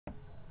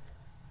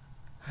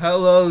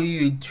Hello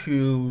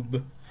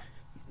YouTube.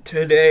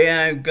 Today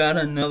I've got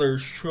another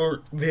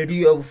short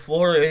video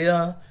for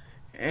you,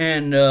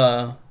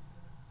 and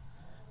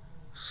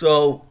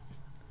so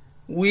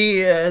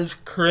we as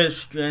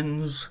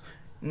Christians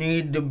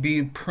need to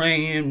be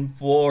praying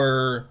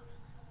for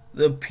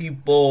the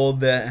people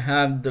that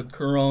have the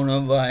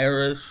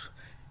coronavirus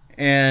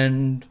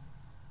and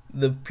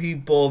the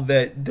people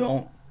that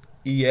don't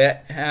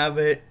yet have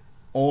it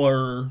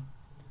or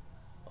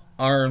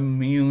are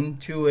immune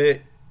to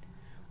it.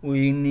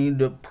 We need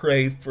to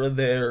pray for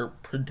their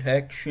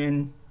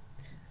protection,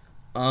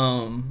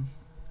 and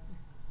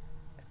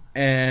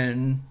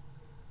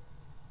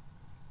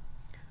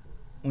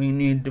we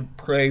need to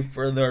pray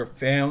for their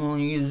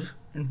families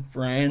and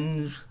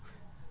friends.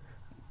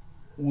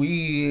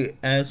 We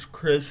as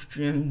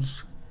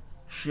Christians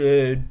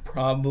should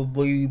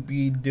probably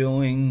be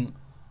doing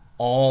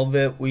all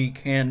that we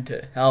can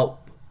to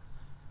help,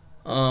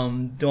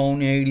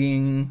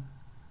 donating,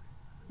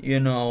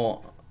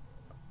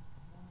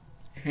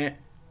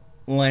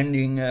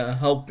 lending a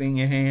helping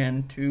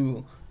hand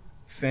to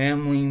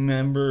family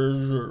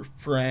members or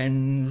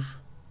friends.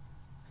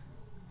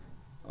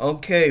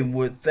 Okay,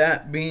 with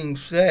that being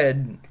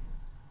said,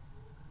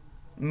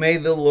 may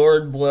the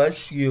Lord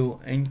bless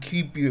you and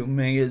keep you.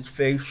 May his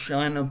face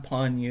shine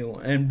upon you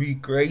and be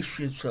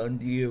gracious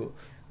unto you.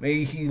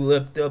 May he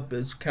lift up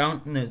his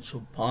countenance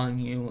upon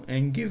you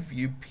and give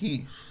you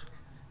peace.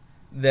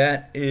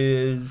 That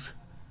is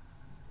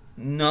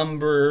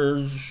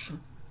Numbers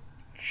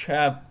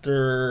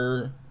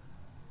chapter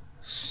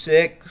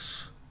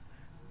 6,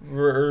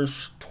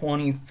 verse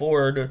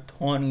 24 to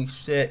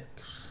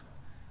 26.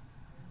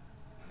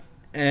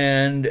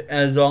 And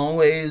as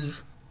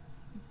always,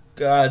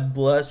 God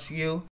bless you.